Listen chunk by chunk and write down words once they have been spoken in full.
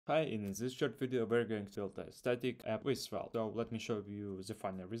Hi, in this short video we're going to build a static app with Svelte. So let me show you the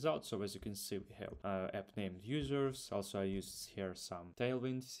final result. So as you can see, we have app named users. Also I use here some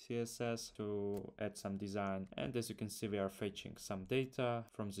TailwindCSS to add some design. And as you can see, we are fetching some data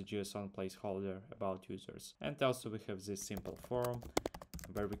from the JSONPlaceholder about users. And also we have this simple form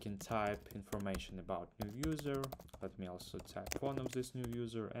where we can type information about new user. Let me also type phone of this new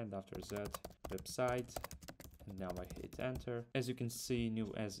user, and after that website. And now I hit enter. As you can see,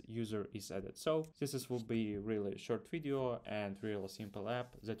 new as user is added. So this will be really short video and really simple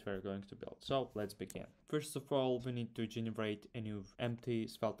app that we're going to build. So let's begin. First of all, we need to generate a new empty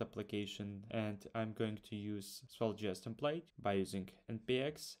Svelte application, and I'm going to use Svelte.js template by using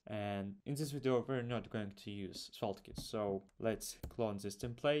npx. And in this video, we're not going to use SvelteKit. So let's clone this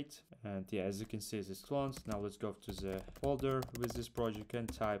template. And yeah, as you can see, this clones. Now let's go to the folder with this project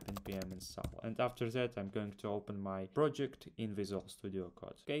and type npm install. And after that, I'm going to open my project in Visual Studio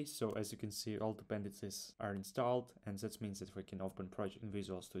Code. Okay, so as you can see, all dependencies are installed, and that means that we can open project in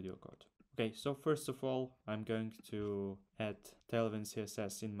Visual Studio Code. Okay, so first of all, I'm going to add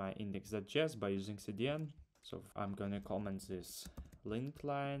TailwindCSS in my index.js by using CDN. So I'm going to comment this linked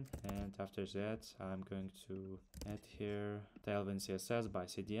line, and after that I'm going to add here TailwindCSS by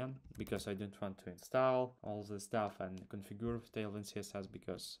CDN because I don't want to install all the stuff and configure TailwindCSS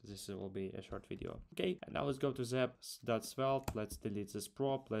because this will be a short video. Okay, and now let's go to the app.svelte. Let's delete this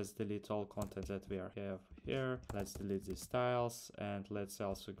prop. Let's delete all content that we have here. Let's delete these styles, and let's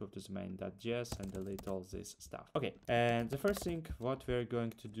also go to the main.js and delete all this stuff. Okay, and the first thing what we're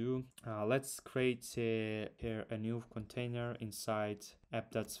going to do, let's create here a new container inside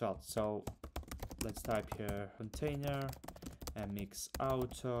app.svelte. So let's type here container mx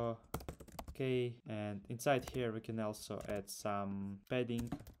auto. Okay, and inside here we can also add some padding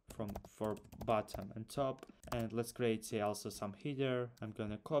for bottom and top, and let's create also some header. I'm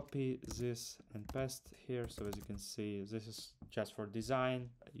gonna copy this and paste here. So as you can see, this is just for design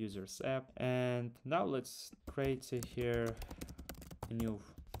users app. And now let's create here a new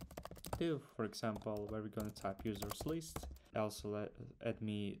div, for example, where we're gonna type users list. Also add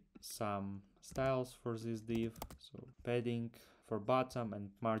me some styles for this div, so padding for bottom and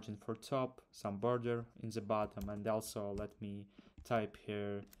margin for top, some border in the bottom, and also let me type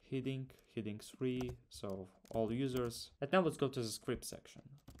here heading 3, so all users. And now let's go to the script section.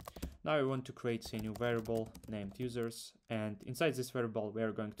 Now I want to create a new variable named users, and inside this variable we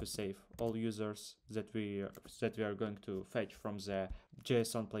are going to save all users that we are going to fetch from the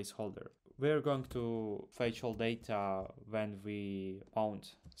JSON placeholder. We are going to fetch all data when we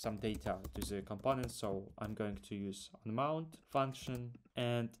mount some data to the component, so I'm going to use onMount function,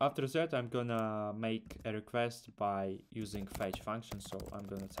 and after that I'm gonna make a request by using fetch function. So I'm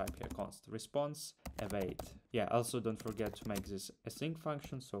gonna type here const response await. Yeah, also don't forget to make this async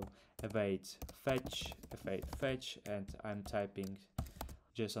function, so await fetch, and I'm typing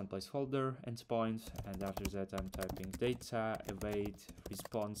JSON placeholder endpoint, and after that I'm typing data await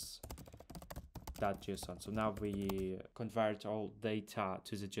response .json. So now we convert all data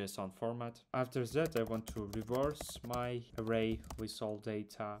to the JSON format. After that I want to reverse my array with all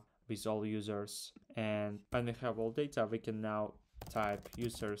data with all users, and when we have all data we can now type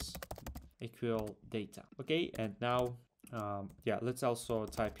users equal data. Okay, and now yeah, let's also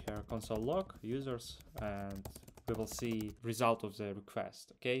type here console log users, and we will see result of the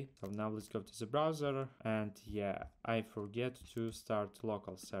request. Okay, so now let's go to the browser, and yeah, I forget to start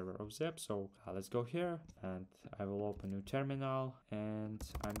local server of the app. So let's go here, and I will open new terminal, and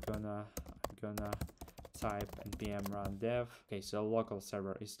I'm gonna type npm run dev. Okay, so local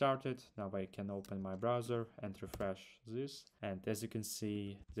server is started. Now I can open my browser and refresh this, and as you can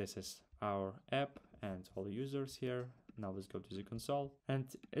see, this is our app and all users here. Now let's go to the console, and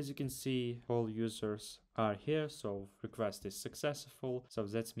as you can see, all users are here, so request is successful. So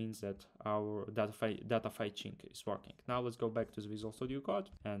that means that our data fetching is working. Now let's go back to the Visual Studio Code,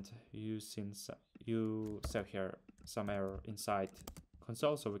 and you saw here some error inside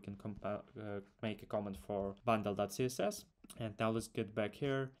console, so we can make a comment for bundle.css. And now let's get back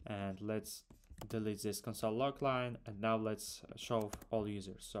here, and let's delete this console log line, and now let's show all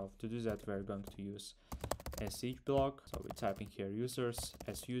users. So to do that, we're going to use sh block. So we're typing here users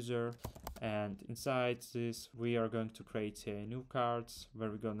as user, and inside this we are going to create a new cards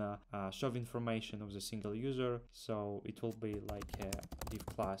where we're gonna show information of the single user. So it will be like a div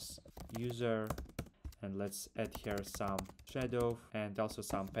class user, and let's add here some shadow and also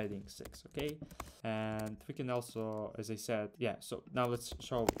some padding 6. Okay, and we can also, as I said, yeah, so now let's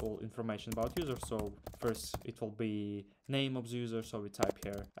show all information about user. So first it will be name of the user, so we type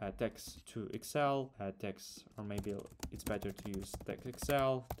here text to Excel, text, or maybe it's better to use text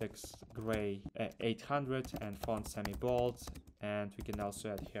Excel, text gray 800 and font semi-bold, and we can also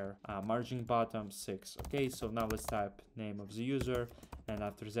add here margin bottom 6. Okay, so now let's type name of the user, and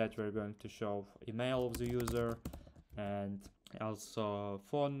after that we're going to show email of the user and also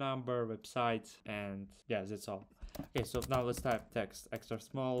phone number, website, and yeah, that's all. Okay, so now let's type text extra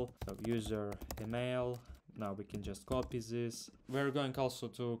small, so user email. Now we can just copy this. We're going also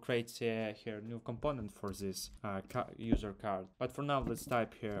to create here new component for this user card, but for now let's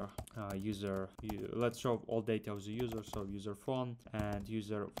type here user. Let's show all data of the user, so user phone and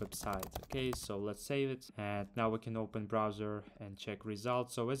user website. Okay, so let's save it, and now we can open browser and check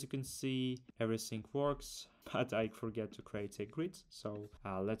results. So as you can see, everything works, but I forget to create a grid. So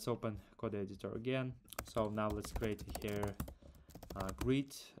let's open code editor again. So now let's create here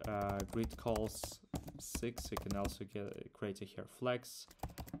grid calls 6. You can also create a here flex.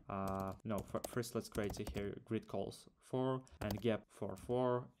 First let's create a here grid calls 4 and gap for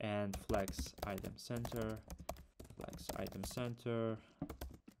 4 and flex item center.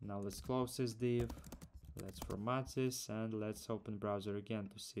 Now let's close this div. Let's format this and let's open browser again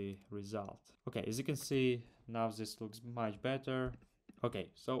to see result. Okay, as you can see, now this looks much better.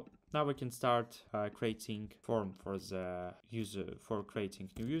 Okay, so now we can start creating form for the user, for creating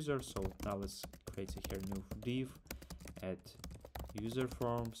new user. So now let's create here new div, add user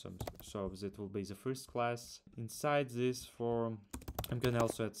form. So that will be the first class. Inside this form, I'm gonna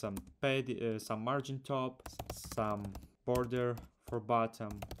also add some some margin top, some border for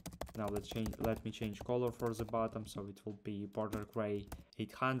bottom. Now let me change color for the bottom, so it will be border gray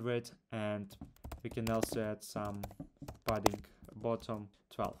 800, and we can also add some padding bottom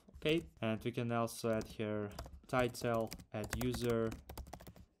 12. Okay, and we can also add here title, add user,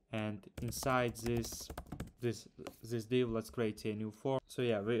 and inside this div, let's create a new form. So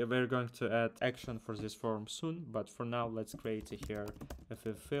yeah, we're going to add action for this form soon, but for now let's create here a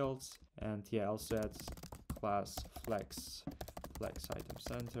few fields, and yeah, also add class flex item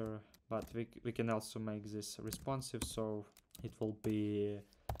center, but we can also make this responsive, so it will be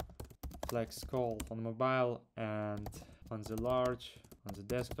flex call on mobile, and on the large, on the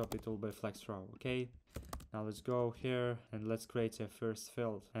desktop, it will be flex row. Okay, now let's go here and let's create a first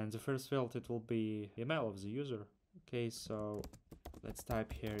field, and the first field, it will be email of the user. Okay, so let's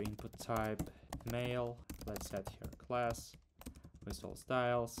type here input type email. Let's add here class with all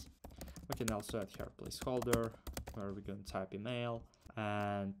styles. We can also add here placeholder where we're going to type email,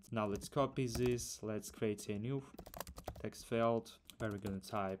 and now let's copy this. Let's create a new text field where we're going to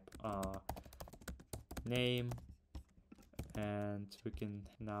type name, and we can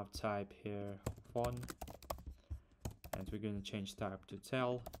now type here phone, and we're going to change type to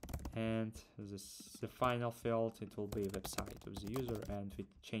tel, and the final field, it will be website of the user, and we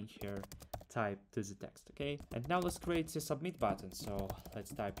change here type to the text. Okay, and now let's create the submit button. So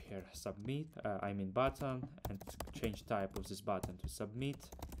let's type here submit button, and change type of this button to submit,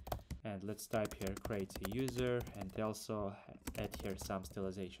 and let's type here create a user, and also add here some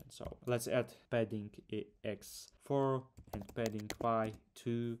stylization. So let's add padding x4 and padding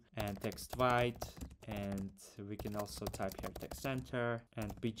y2 and text white, and we can also type here text center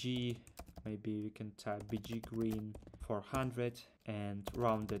and bg. Maybe we can type bg green 400 and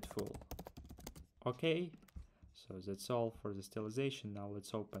rounded full. Okay, so that's all for the stylization. Now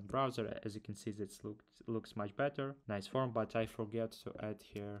let's open browser. As you can see, this looks much better. Nice form, but I forget to add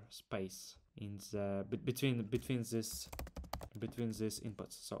here space in the between these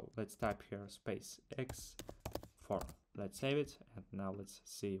inputs. So let's type here space x4. Let's save it, and now let's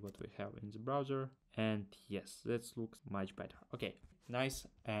see what we have in the browser. And yes, that looks much better. Okay, nice.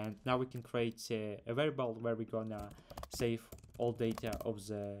 And now we can create a variable where we're gonna save all data of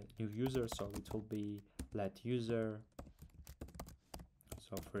the new user. So it will be let user.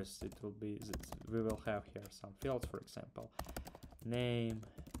 So first it will be, we will have here some fields, for example, name,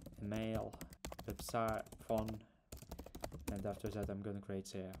 email, website, phone, and after that I'm going to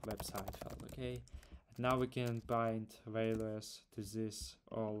create a website field. Okay, and now we can bind values to this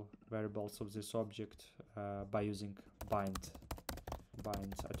all variables of this object by using bind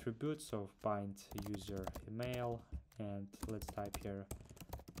attribute. So bind user email, and let's type here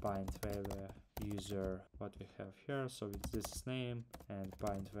bind value user what we have here. So it's this name, and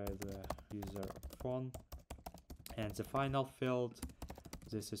bind value user phone, and the final field,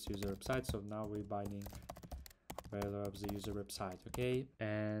 this is user website. So now we're binding value of the user website. Okay,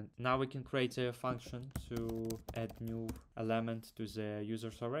 and now we can create a function to add new element to the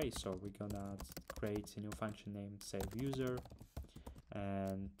users array. So we're gonna create a new function named save user,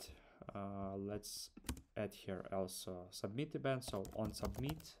 and let's add here also submit event, so on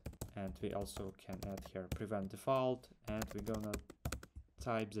submit, and we also can add here prevent default, and we're gonna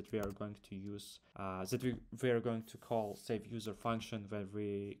type that we are going to use we are going to call save user function when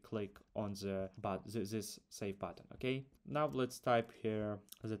we click on the this save button. Okay, now let's type here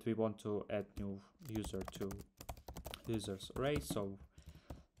that we want to add new user to users array. So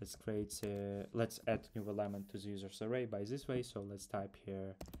let's add new element to the users array by this way. So let's type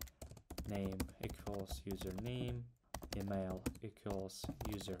here name equals username, email equals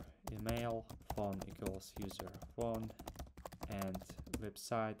user email, phone equals user phone, and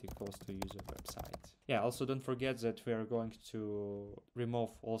website equals to user website. Yeah, also don't forget that we are going to remove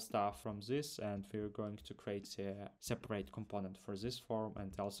all stuff from this, and we're going to create a separate component for this form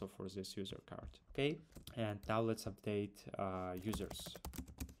and also for this user card. Okay, and now let's update users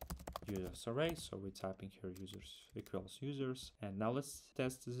array. So we're typing here users equals users, and now let's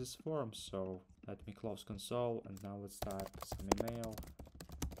test this form. So let me close console, and now let's type some email,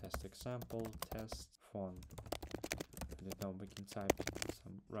 test example, test phone. I don't know, we can type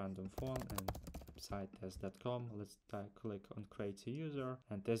some random phone and website test.com. Let's click on create a user,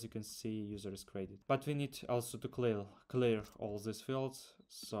 and as you can see, user is created. But we need also to clear all these fields.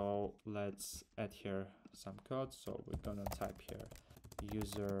 So let's add here some code. So we're gonna type here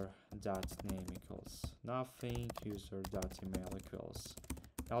user.name equals nothing, user.email equals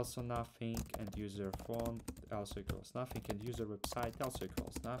also nothing, and user phone also equals nothing, and user website also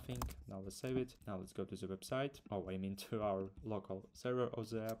equals nothing. Now let's save it. Now let's go to the website, I mean to our local server of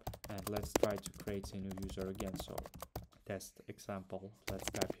the app, and let's try to create a new user again. So test example, let's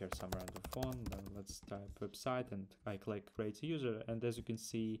type here some random phone, then let's type website, and I click create a user, and as you can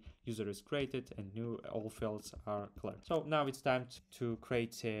see, user is created and all fields are clear. So now it's time to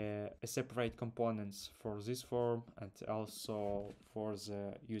create a separate components for this form and also for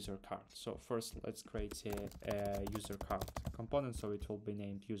the user card. So first let's create a user card component, so it will be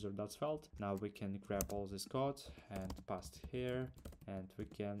named user.svelte. Now we can grab all this code and paste here, and we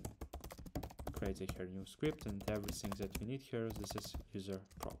can create a here new script, and everything that we need here, this is user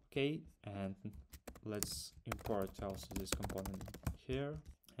prop. Okay, and let's import also this component here,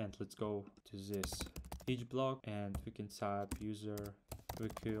 and let's go to this each block, and we can type user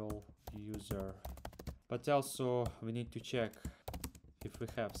equal user, but also we need to check if we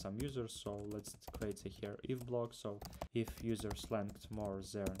have some users. So let's create a here if block. So if users length more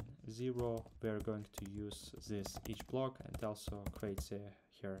than 0, we are going to use this each block, and also create a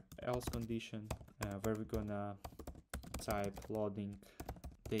here else condition where we're gonna type loading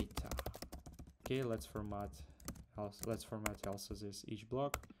data. Okay, let's format also this each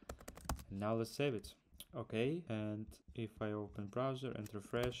block, and now let's save it. Okay, and if I open browser and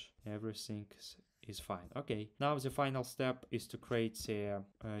refresh, everything is fine. Okay, now the final step is to create a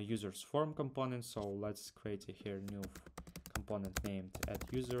user's form component. So let's create a here new component named add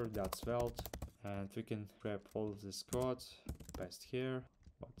user.svelte, and we can grab all this code, paste here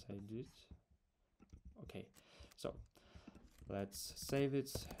what I did. Okay, so let's save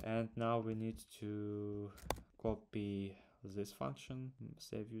it, and now we need to copy this function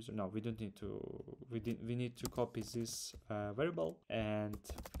save user. No, we don't need to. We need to copy this variable, and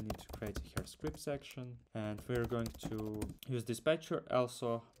we need to create a here script section, and we're going to use dispatcher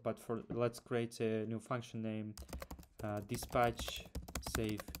also, but let's create a new function named dispatch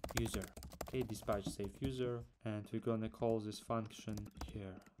save user. Okay, dispatch save user, and we're gonna call this function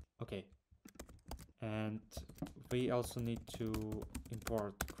here. Okay, and we also need to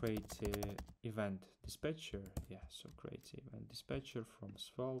import create a event dispatcher. Yeah, so create event dispatcher from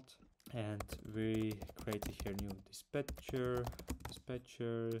Svelte, and we create a here new dispatcher,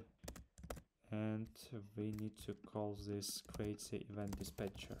 and we need to call this create a event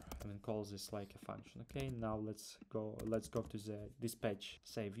dispatcher, and call this like a function. Okay, now let's go to the dispatch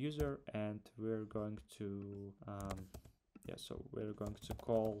save user, and we're going to so we're going to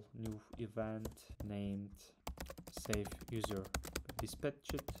call new event named save user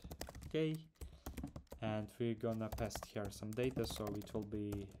dispatched. Okay, and we're gonna pass here some data, so it will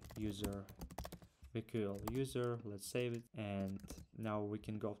be user equal user. Let's save it, and now we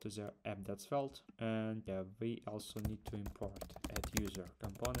can go to the app.svelte, and we also need to import add user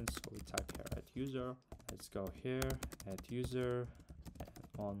components. So we type here add user, let's go here add user,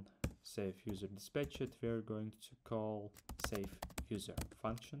 and on save user dispatched we're going to call save user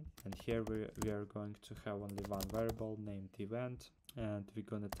function, and here we are going to have only one variable named event, and we're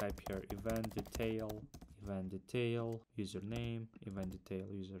gonna type here event detail event detail, username, event detail,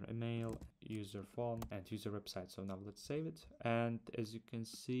 user email, user phone, and user website. So now let's save it. And as you can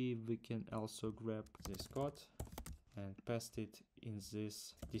see, we can also grab this code and paste it in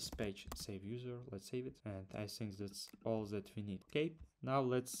this page, save user. Let's save it, and I think that's all that we need. Okay, now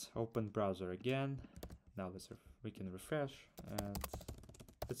let's open browser again. Now we can refresh, and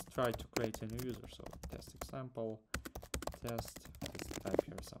let's try to create a new user. So test example, test, let's type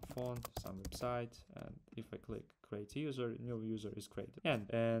here some font, some website, and if I click create user, new user is created.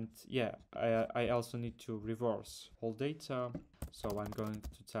 And yeah, I also need to reverse all data. So I'm going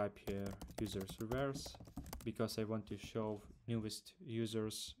to type here users reverse, because I want to show newest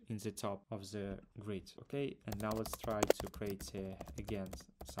users in the top of the grid. Okay, and now let's try to create again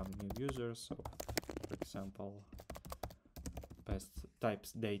some new users. So for example, paste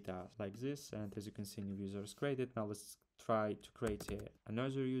types data like this, and as you can see, new user is created. Now let's try to create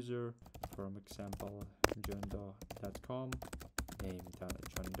another user, from example johndoe.com, name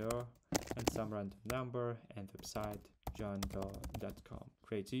johndoe, and some random number, and website johndoe.com.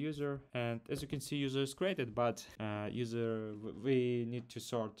 Create a user, and as you can see, user is created, but we need to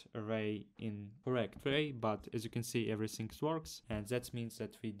sort array in correct array. But as you can see, everything works, and that means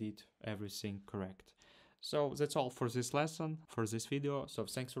that we did everything correct. So that's all for this lesson, for this video. So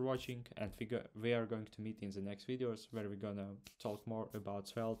thanks for watching, and we are going to meet in the next videos, where we're gonna talk more about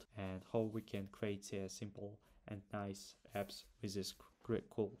Svelte and how we can create simple and nice apps with this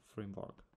cool framework.